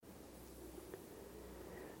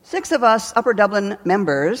6 of us Upper Dublin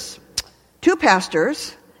members, 2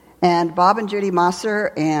 pastors, and Bob and Judy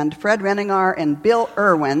Mosser and Fred Renningar and Bill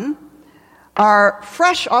Irwin are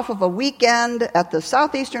fresh off of a weekend at the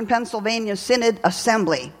Southeastern Pennsylvania Synod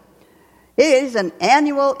Assembly. It is an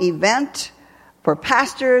annual event for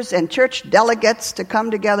pastors and church delegates to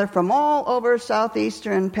come together from all over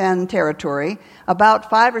Southeastern Penn territory, about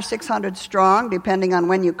 500 or 600 strong, depending on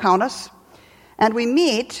when you count us. And we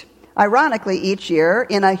meet, ironically, each year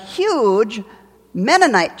in a huge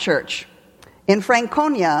Mennonite church in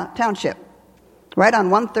Franconia Township, right on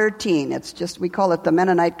 113. We call it the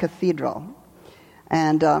Mennonite Cathedral.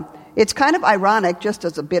 And it's kind of ironic, just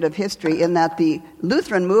as a bit of history, in that the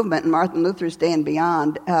Lutheran movement in Martin Luther's day and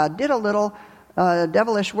beyond did a little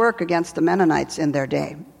devilish work against the Mennonites in their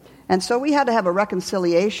day. And so we had to have a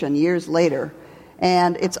reconciliation years later.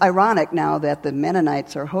 And it's ironic now that the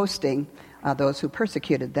Mennonites are hosting those who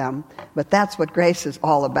persecuted them. But that's what grace is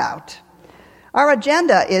all about. Our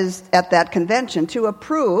agenda is at that convention to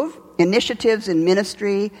approve initiatives in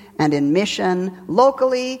ministry and in mission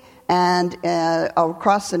locally and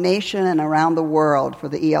across the nation and around the world for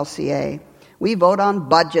the ELCA. We vote on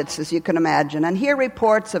budgets, as you can imagine, and hear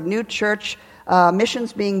reports of new church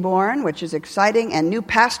missions being born, which is exciting, and new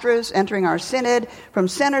pastors entering our synod from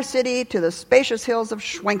Center City to the spacious hills of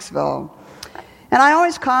Schwenksville. And I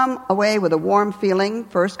always come away with a warm feeling,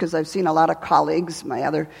 first because I've seen a lot of colleagues, my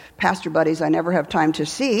other pastor buddies I never have time to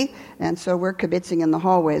see, and so we're kibitzing in the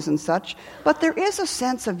hallways and such. But there is a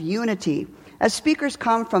sense of unity. As speakers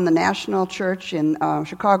come from the National Church in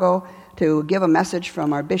Chicago to give a message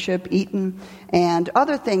from our Bishop Eaton and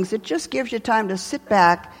other things, it just gives you time to sit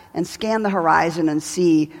back and scan the horizon and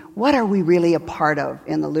see what are we really a part of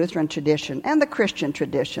in the Lutheran tradition and the Christian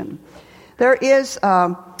tradition. There is,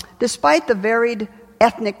 despite the varied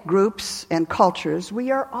ethnic groups and cultures,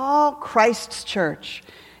 we are all Christ's church.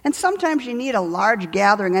 And sometimes you need a large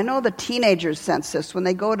gathering. I know the teenagers sense this when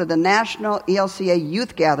they go to the national ELCA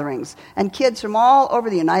youth gatherings, and kids from all over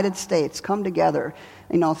the United States come together,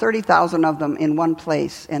 30,000 of them in one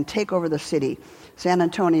place, and take over the city. San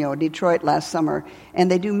Antonio, Detroit last summer, and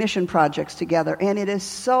they do mission projects together. And it is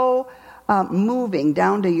so moving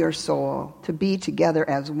down to your soul to be together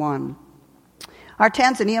as one. Our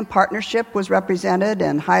Tanzanian partnership was represented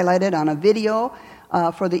and highlighted on a video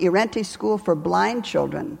for the Irente School for Blind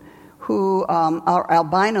Children, who are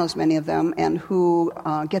albinos, many of them, and who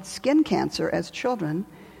get skin cancer as children.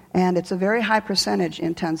 And it's a very high percentage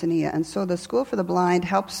in Tanzania. And so the School for the Blind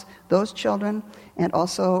helps those children. And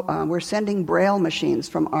also we're sending Braille machines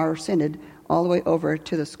from our synod all the way over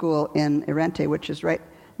to the school in Irente, which is right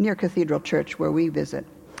near Cathedral Church where we visit.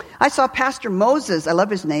 I saw Pastor Moses, I love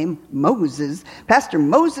his name, Moses, Pastor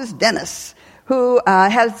Moses Dennis, who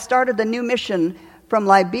has started the new mission from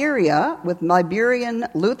Liberia with Liberian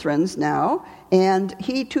Lutherans now. And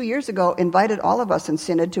he, 2 years ago, invited all of us in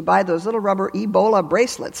Synod to buy those little rubber Ebola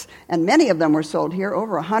bracelets. And many of them were sold here,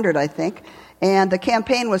 over 100, I think. And the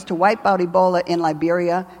campaign was to wipe out Ebola in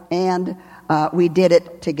Liberia, and we did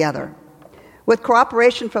it together. With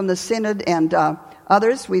cooperation from the Synod and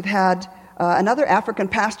others, we've had another African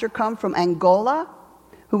pastor come from Angola,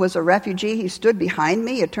 who was a refugee. He stood behind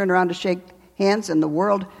me. You turn around to shake hands, and the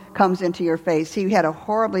world comes into your face. He had a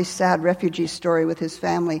horribly sad refugee story with his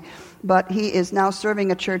family, but he is now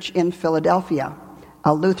serving a church in Philadelphia,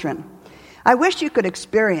 a Lutheran. I wish you could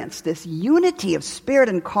experience this unity of spirit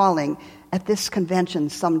and calling at this convention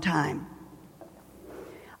sometime.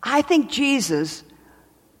 I think Jesus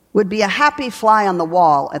would be a happy fly on the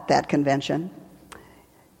wall at that convention.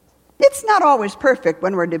 It's not always perfect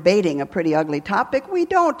when we're debating a pretty ugly topic. We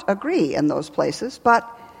don't agree in those places, but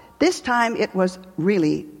this time it was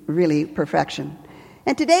really, really perfection.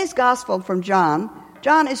 And today's gospel from John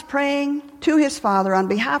is praying to his Father on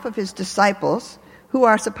behalf of his disciples who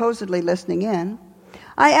are supposedly listening in.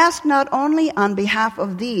 I ask not only on behalf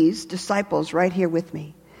of these disciples right here with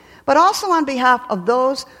me, but also on behalf of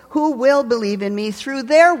those who will believe in me through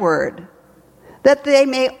their word, that they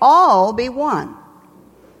may all be one.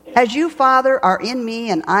 As you, Father, are in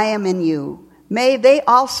me and I am in you, may they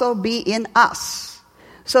also be in us,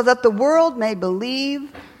 so that the world may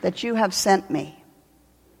believe that you have sent me.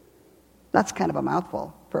 That's kind of a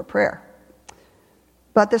mouthful for a prayer.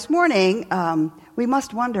 But this morning, we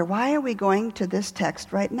must wonder, why are we going to this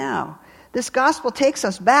text right now? This gospel takes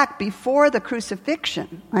us back before the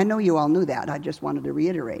crucifixion. I know you all knew that. I just wanted to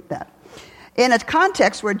reiterate that. In a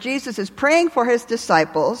context where Jesus is praying for his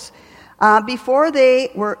disciples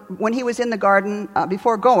when he was in the garden,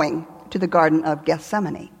 before going to the Garden of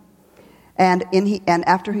Gethsemane. And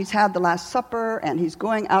after he's had the Last Supper and he's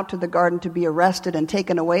going out to the garden to be arrested and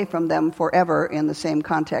taken away from them forever in the same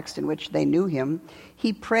context in which they knew him,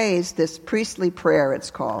 he prays this priestly prayer, it's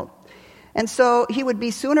called. And so he would be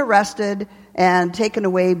soon arrested and taken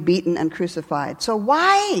away, beaten, and crucified. So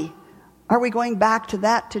why are we going back to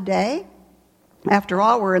that today? After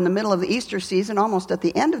all, we're in the middle of the Easter season, almost at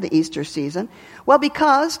the end of the Easter season. Well,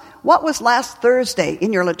 because what was last Thursday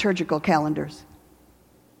in your liturgical calendars?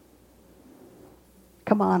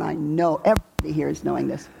 Come on, I know everybody here is knowing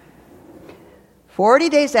this. 40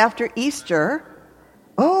 days after Easter,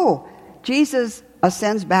 Jesus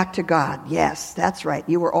ascends back to God. Yes, that's right.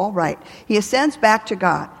 You were all right. He ascends back to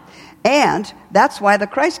God. And that's why the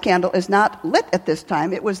Christ candle is not lit at this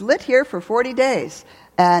time. It was lit here for 40 days.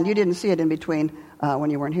 And you didn't see it in between when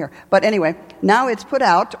you weren't here. But anyway, now it's put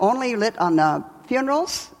out, only lit on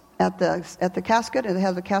funerals at the casket, and they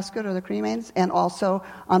have the casket or the cremains, and also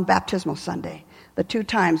on Baptismal Sunday. The two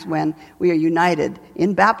times when we are united.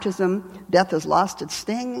 In baptism, death has lost its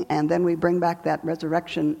sting, and then we bring back that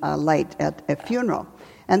resurrection light at a funeral.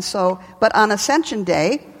 And so, but on Ascension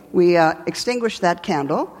Day, we extinguish that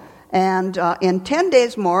candle. And in 10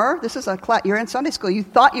 days more, this is you're in Sunday school, you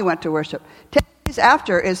thought you went to worship. 10 days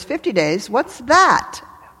after is 50 days. What's that?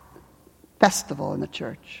 Festival in the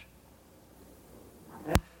church.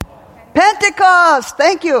 Pentecost!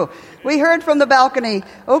 Thank you. We heard from the balcony.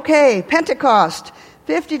 Okay, Pentecost.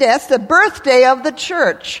 50 days. That's the birthday of the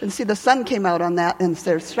church. And see, the sun came out on that, and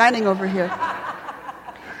they're shining over here.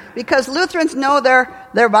 Because Lutherans know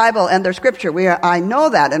their Bible and their Scripture. I know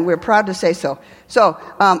that, and we're proud to say so. So,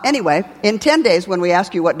 anyway, in 10 days, when we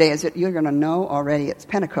ask you what day is it, you're going to know already it's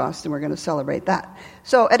Pentecost, and we're going to celebrate that.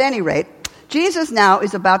 So, at any rate, Jesus now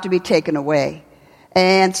is about to be taken away.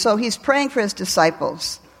 And so he's praying for his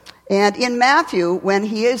disciples. And in Matthew, when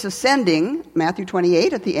he is ascending, Matthew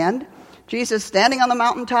 28 at the end, Jesus standing on the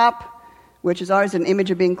mountaintop, which is always an image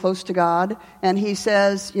of being close to God, and he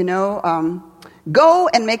says, go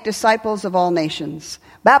and make disciples of all nations,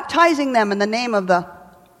 baptizing them in the name of the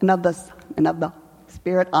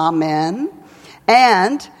Spirit, amen,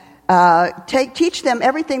 and teach them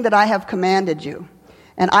everything that I have commanded you,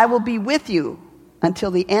 and I will be with you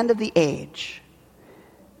until the end of the age.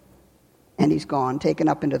 And he's gone, taken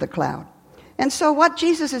up into the cloud. And so what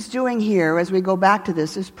Jesus is doing here, as we go back to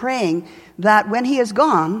this, is praying that when he is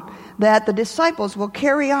gone, that the disciples will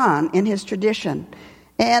carry on in his tradition.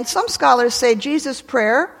 And some scholars say Jesus'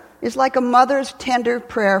 prayer is like a mother's tender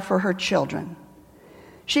prayer for her children.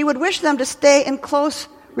 She would wish them to stay in close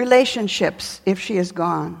relationships if she is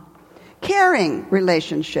gone. Caring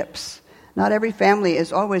relationships. Not every family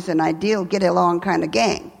is always an ideal get-along kind of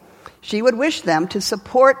gang. She would wish them to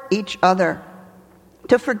support each other,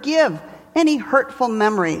 to forgive any hurtful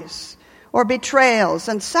memories or betrayals,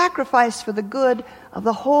 and sacrifice for the good of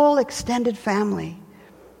the whole extended family.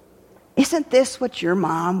 Isn't this what your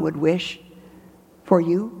mom would wish for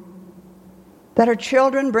you? That her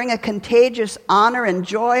children bring a contagious honor and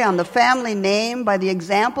joy on the family name by the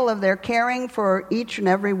example of their caring for each and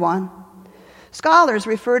every one. Scholars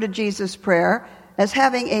refer to Jesus' prayer as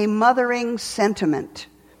having a mothering sentiment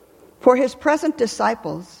for his present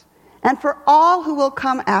disciples and for all who will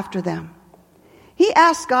come after them. He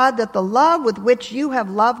asks God that the love with which you have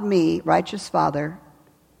loved me, righteous Father,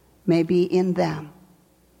 may be in them.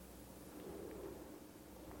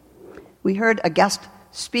 We heard a guest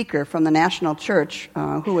speaker from the National Church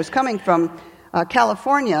who was coming from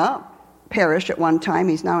California parish at one time.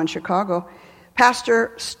 He's now in Chicago.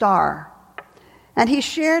 Pastor Starr. And he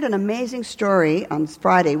shared an amazing story on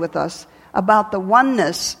Friday with us about the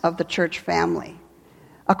oneness of the church family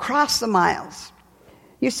across the miles.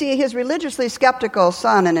 You see, his religiously skeptical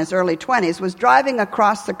son in his early 20s was driving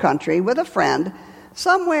across the country with a friend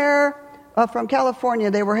somewhere from California.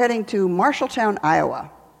 They were heading to Marshalltown, Iowa.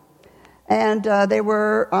 And they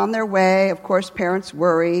were on their way. Of course, parents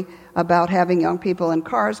worry about having young people in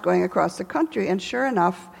cars going across the country. And sure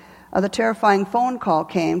enough, the terrifying phone call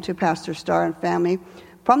came to Pastor Starr and family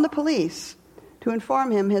from the police to inform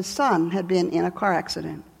him his son had been in a car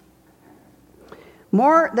accident.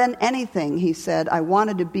 More than anything, he said, I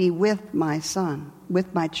wanted to be with my son,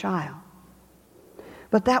 with my child.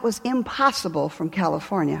 But that was impossible from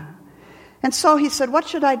California. And so he said, what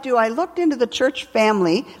should I do? I looked into the church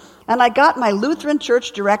family, and I got my Lutheran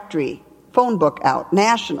Church Directory phone book out,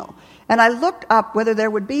 national. And I looked up whether there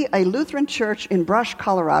would be a Lutheran church in Brush,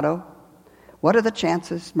 Colorado. What are the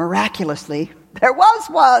chances? Miraculously, there was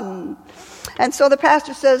one. And so the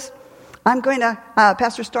pastor says,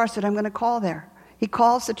 Pastor Starr said, I'm going to call there. He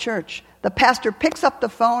calls the church. The pastor picks up the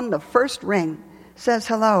phone, the first ring, says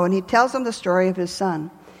hello, and he tells them the story of his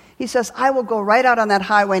son. He says, I will go right out on that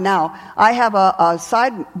highway now. I have a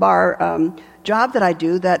sidebar job that I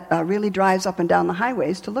do that really drives up and down the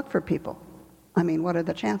highways to look for people. I mean, what are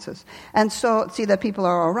the chances? And so, see that people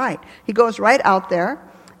are all right. He goes right out there,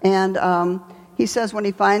 and he says when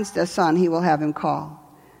he finds the son, he will have him call.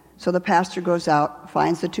 So the pastor goes out,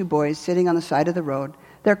 finds the two boys sitting on the side of the road.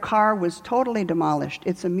 Their car was totally demolished.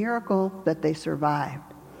 It's a miracle that they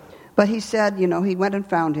survived. But he said, he went and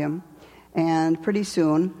found him, and pretty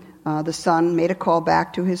soon the son made a call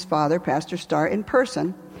back to his father, Pastor Starr, in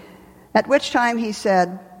person, at which time he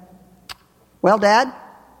said, well, Dad,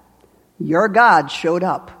 your God showed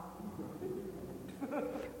up.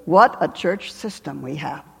 What a church system we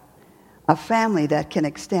have. A family that can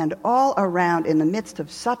extend all around in the midst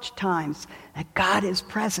of such times that God is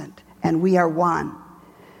present and we are one.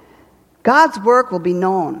 God's work will be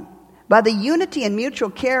known by the unity and mutual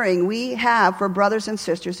caring we have for brothers and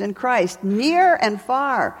sisters in Christ, near and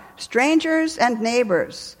far, strangers and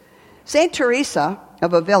neighbors. St. Teresa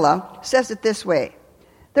of Avila says it this way: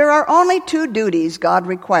 there are only two duties God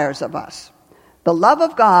requires of us, the love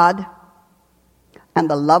of God and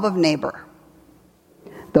the love of neighbor.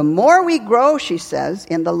 The more we grow, she says,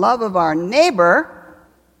 in the love of our neighbor,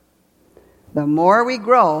 the more we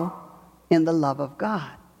grow in the love of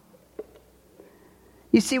God.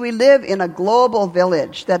 You see, we live in a global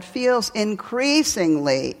village that feels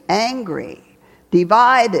increasingly angry,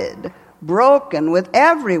 divided, broken, with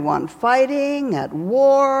everyone fighting, at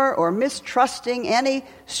war, or mistrusting any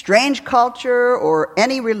strange culture or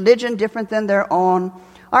any religion different than their own.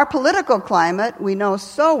 Our political climate, we know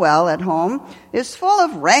so well at home, is full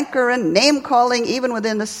of rancor and name-calling even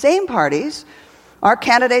within the same parties. Our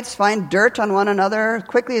candidates find dirt on one another as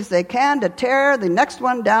quickly as they can to tear the next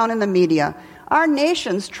one down in the media. Our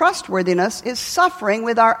nation's trustworthiness is suffering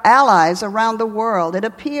with our allies around the world. It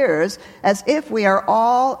appears as if we are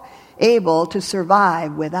all able to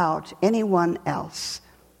survive without anyone else,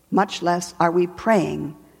 much less are we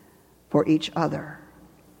praying for each other.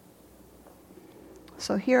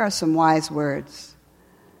 So here are some wise words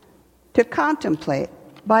to contemplate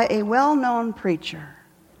by a well-known preacher.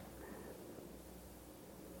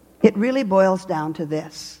 It really boils down to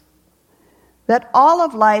this, that all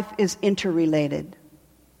of life is interrelated.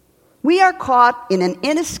 We are caught in an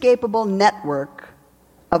inescapable network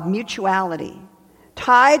of mutuality,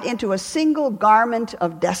 tied into a single garment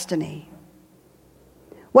of destiny.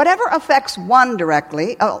 Whatever affects one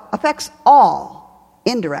directly affects all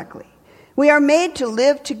indirectly. We are made to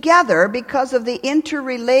live together because of the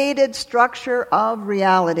interrelated structure of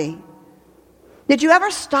reality. Did you ever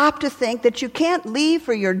stop to think that you can't leave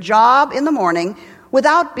for your job in the morning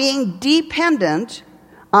without being dependent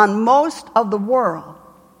on most of the world?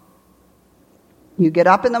 You get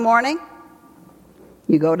up in the morning,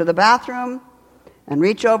 you go to the bathroom, and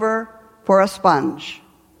reach over for a sponge.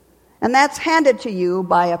 And that's handed to you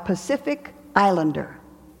by a Pacific Islander.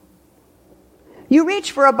 You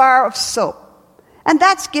reach for a bar of soap, and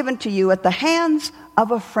that's given to you at the hands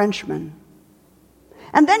of a Frenchman.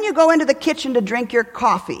 And then you go into the kitchen to drink your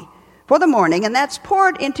coffee for the morning, and that's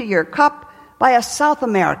poured into your cup by a South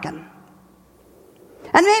American.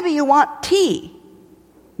 And maybe you want tea.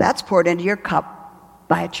 That's poured into your cup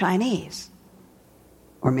by a Chinese.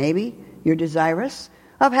 Or maybe you're desirous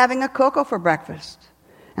of having a cocoa for breakfast,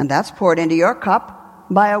 and that's poured into your cup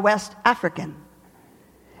by a West African.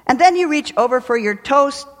 And then you reach over for your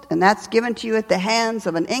toast, and that's given to you at the hands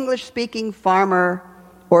of an English-speaking farmer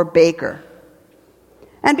or baker.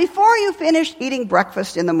 And before you finish eating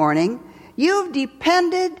breakfast in the morning, you've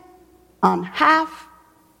depended on half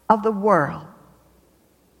of the world.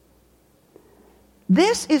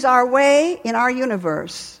 This is our way in our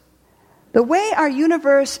universe, the way our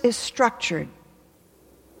universe is structured.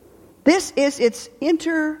 This is its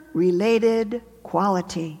interrelated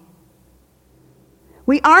quality.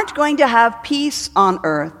 We aren't going to have peace on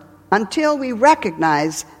earth until we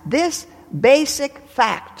recognize this basic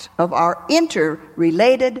fact of our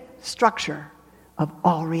interrelated structure of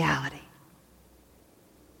all reality.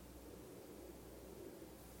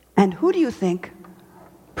 And who do you think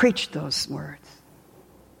preached those words?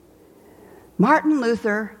 Martin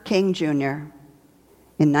Luther King Jr.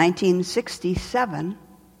 in 1967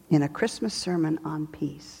 in a Christmas sermon on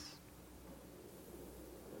peace.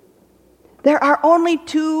 There are only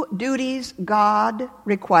two duties God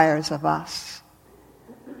requires of us: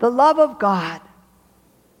 the love of God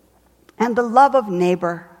and the love of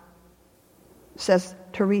neighbor, says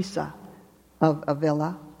Teresa of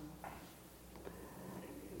Avila.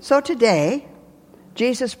 So today,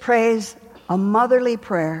 Jesus prays a motherly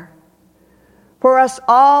prayer for us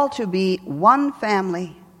all to be one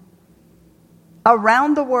family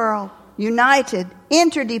around the world, united,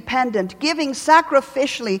 interdependent, giving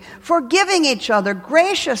sacrificially, forgiving each other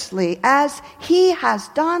graciously as He has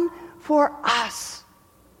done for us,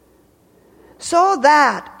 so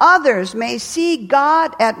that others may see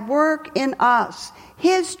God at work in us,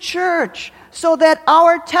 His church, so that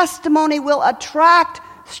our testimony will attract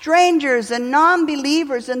strangers and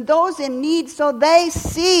non-believers and those in need, so they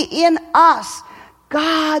see in us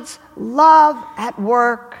God's love at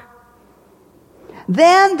work.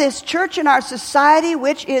 Then this church in our society,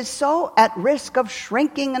 which is so at risk of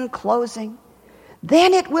shrinking and closing,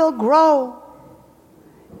 then it will grow.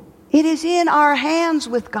 It is in our hands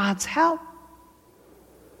with God's help.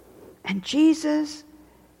 And Jesus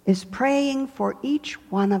is praying for each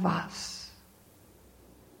one of us.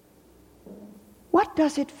 What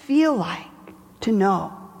does it feel like to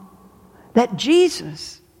know that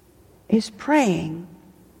Jesus is praying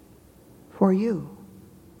for you?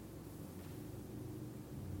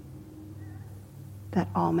 That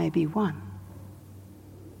all may be one.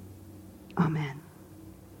 Amen.